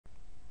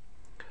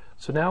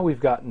So now we've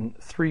gotten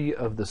 3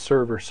 of the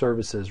server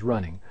services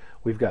running.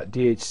 We've got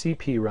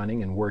DHCP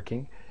running and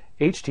working,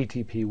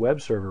 HTTP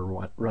web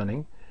server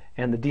running,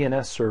 and the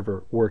DNS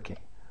server working.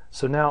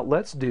 So now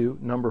let's do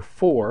number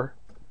 4,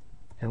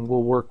 and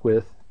we'll work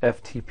with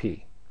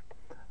FTP.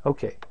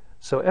 Okay,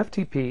 so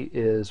FTP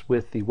is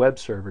with the web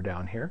server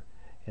down here,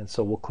 and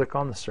so we'll click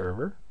on the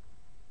server,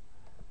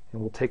 and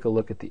we'll take a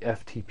look at the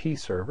FTP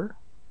server.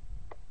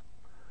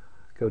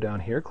 Go down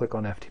here, click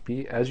on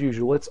FTP. As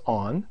usual, it's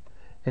on.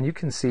 And you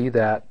can see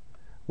that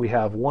we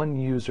have one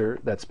user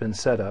that's been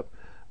set up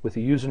with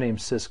the username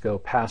Cisco,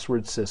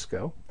 password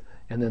Cisco,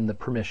 and then the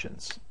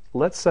permissions.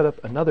 Let's set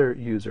up another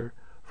user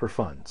for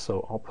fun.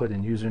 So I'll put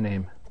in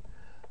username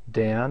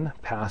Dan,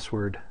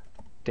 password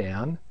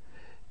Dan,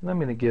 and I'm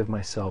going to give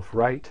myself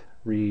write,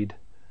 read,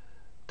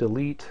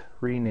 delete,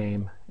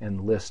 rename,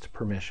 and list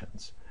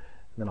permissions.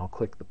 And then I'll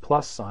click the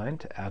plus sign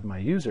to add my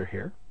user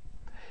here.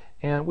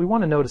 And we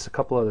want to notice a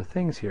couple other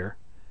things here.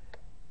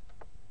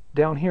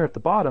 Down here at the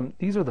bottom,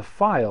 these are the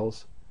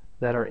files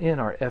that are in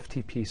our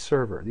FTP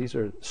server. These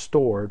are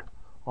stored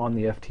on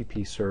the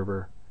FTP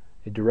server,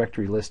 a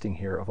directory listing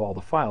here of all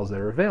the files that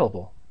are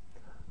available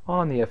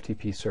on the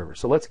FTP server.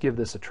 So let's give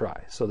this a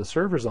try. So the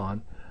server's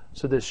on,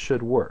 so this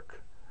should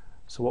work.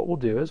 So what we'll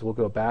do is we'll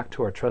go back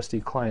to our trusty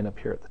client up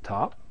here at the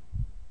top,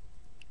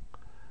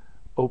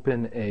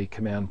 open a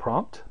command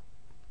prompt.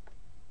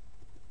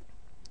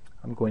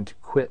 I'm going to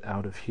quit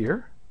out of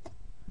here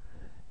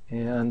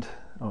and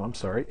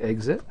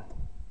exit.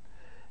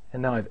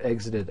 And now I've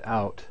exited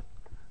out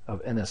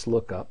of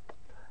NSLOOKUP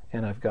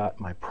and I've got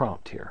my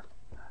prompt here.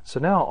 So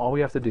now all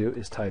we have to do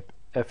is type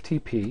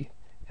FTP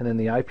and then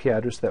the IP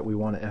address that we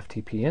want to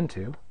FTP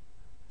into,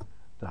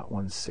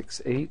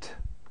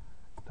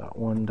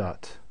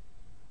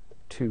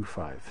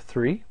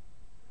 .168.1.253,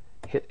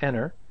 hit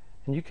enter,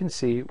 and you can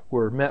see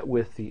we're met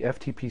with the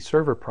FTP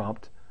server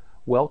prompt,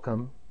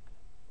 welcome,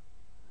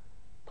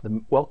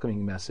 the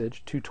welcoming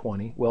message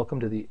 220, welcome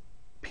to the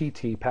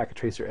PT Packet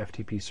Tracer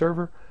FTP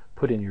server.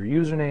 Put in your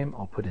username.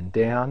 I'll put in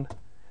Dan,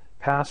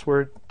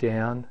 password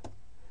Dan,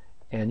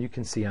 and you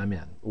can see I'm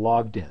in,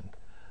 logged in.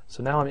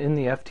 So now I'm in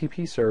the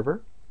FTP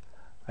server.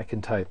 I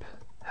can type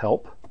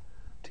help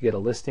to get a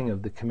listing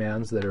of the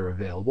commands that are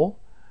available.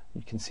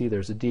 You can see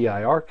there's a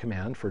dir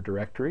command for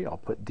directory. I'll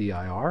put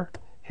dir,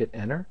 hit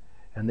enter,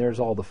 and there's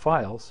all the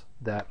files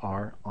that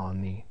are on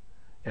the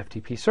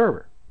FTP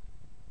server.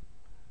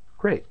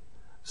 Great.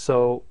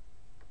 So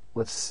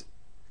let's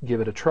give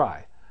it a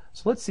try.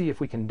 So let's see if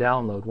we can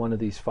download one of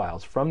these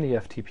files from the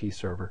FTP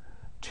server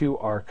to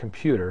our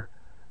computer,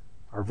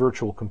 our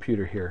virtual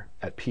computer here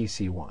at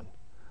PC1.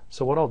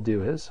 So what I'll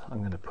do is I'm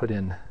going to put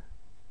in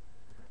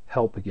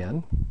help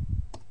again,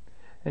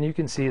 and you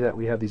can see that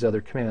we have these other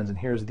commands, and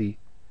here's the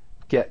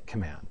get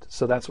command.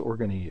 So that's what we're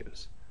going to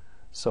use.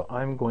 So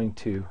I'm going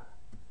to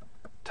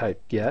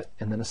type get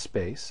and then a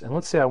space, and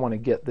let's say I want to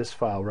get this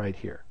file right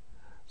here.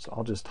 So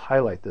I'll just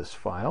highlight this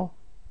file,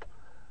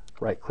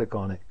 right click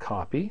on it,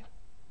 copy,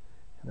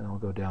 and then I'll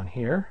go down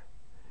here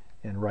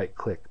and right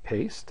click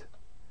paste,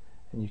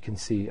 and you can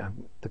see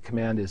the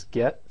command is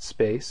get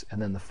space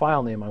and then the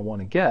file name I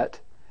want to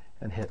get,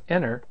 and hit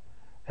enter,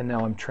 and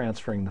now I'm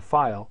transferring the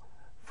file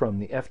from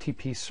the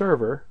FTP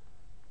server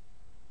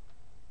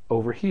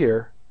over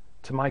here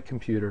to my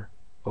computer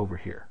over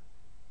here.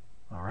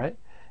 Alright,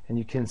 and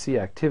you can see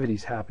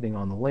activities happening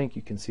on the link.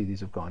 You can see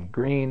these have gone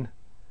green,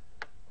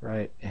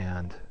 right,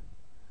 and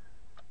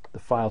the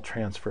file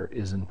transfer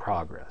is in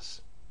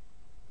progress.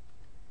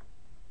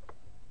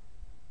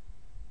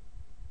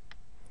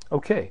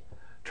 Okay,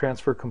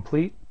 transfer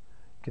complete.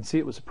 You can see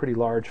it was a pretty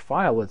large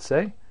file, let's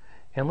say,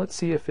 and let's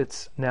see if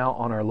it's now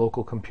on our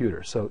local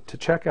computer. So to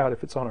check out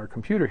if it's on our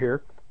computer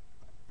here,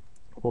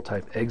 we'll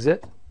type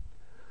exit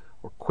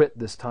or quit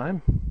this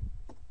time.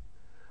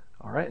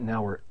 Alright,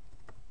 now we're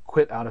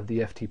quit out of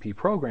the FTP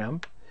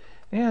program,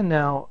 and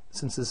now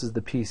since this is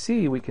the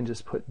PC, we can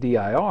just put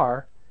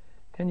dir,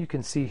 and you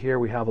can see here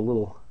we have a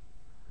little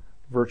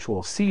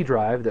virtual C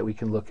drive that we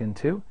can look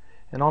into,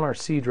 and on our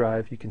C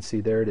drive you can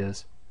see there it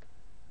is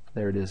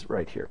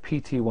right here,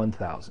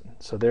 PT1000.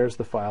 So there's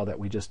the file that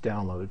we just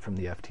downloaded from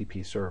the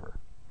FTP server.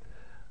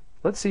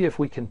 Let's see if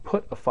we can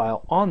put a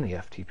file on the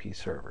FTP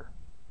server.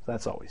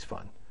 That's always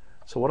fun.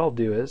 So what I'll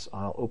do is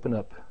I'll open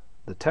up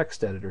the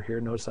text editor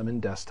here. Notice I'm in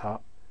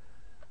desktop,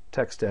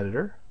 text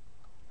editor,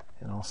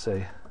 and I'll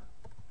say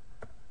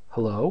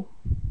hello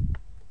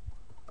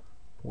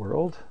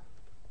world,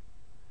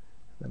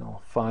 then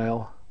I'll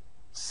file,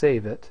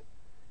 save it,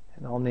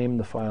 and I'll name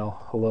the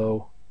file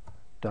hello.txt.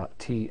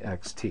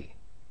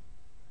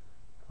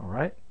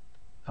 Alright?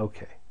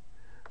 Okay.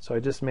 So I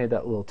just made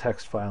that little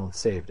text file and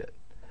saved it.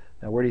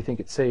 Now where do you think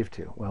it's saved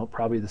to? Well,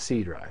 probably the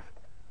C drive.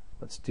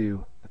 Let's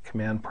do a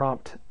command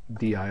prompt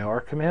dir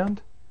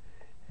command,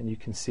 and you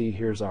can see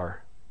here's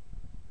our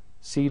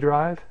C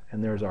drive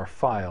and there's our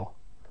file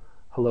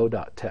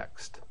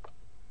hello.txt.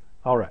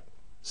 Alright,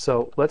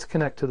 so let's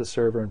connect to the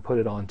server and put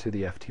it onto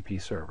the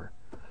FTP server.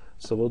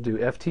 So we'll do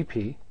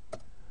FTP.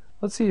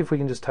 Let's see if we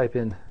can just type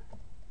in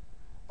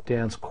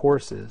Dan's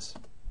courses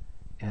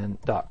and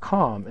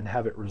 .com and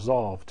have it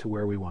resolve to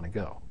where we want to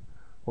go.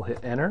 We'll hit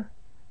enter.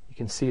 You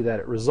can see that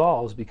it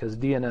resolves because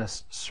the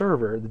DNS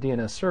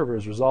server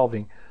is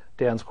resolving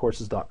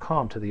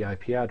danscourses.com to the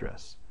IP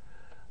address.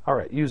 All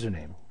right,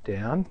 username,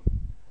 Dan,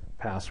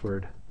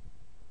 password,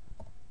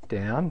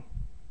 Dan,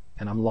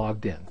 and I'm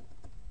logged in.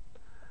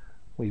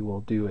 We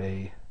will do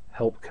a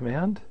help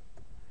command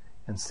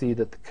and see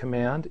that the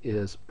command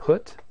is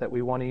put that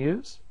we want to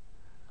use.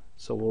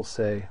 So we'll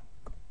say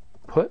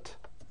put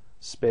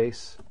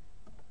space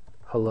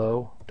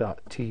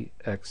hello.txt,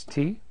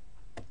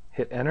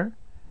 hit enter,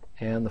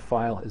 and the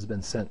file has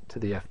been sent to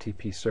the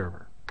FTP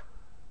server.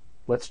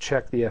 Let's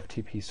check the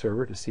FTP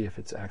server to see if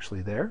it's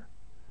actually there.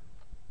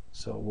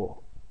 So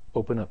we'll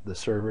open up the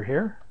server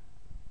here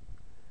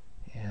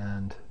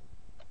and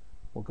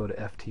we'll go to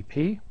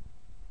FTP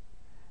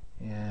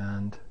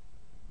and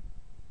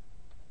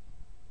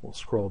we'll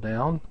scroll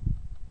down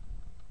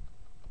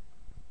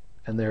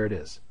and there it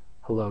is,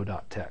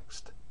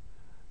 hello.txt.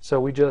 So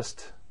we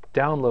just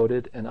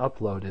downloaded and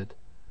uploaded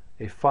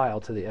a file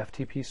to the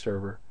FTP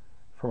server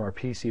from our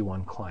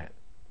PC1 client.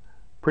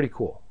 Pretty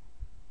cool.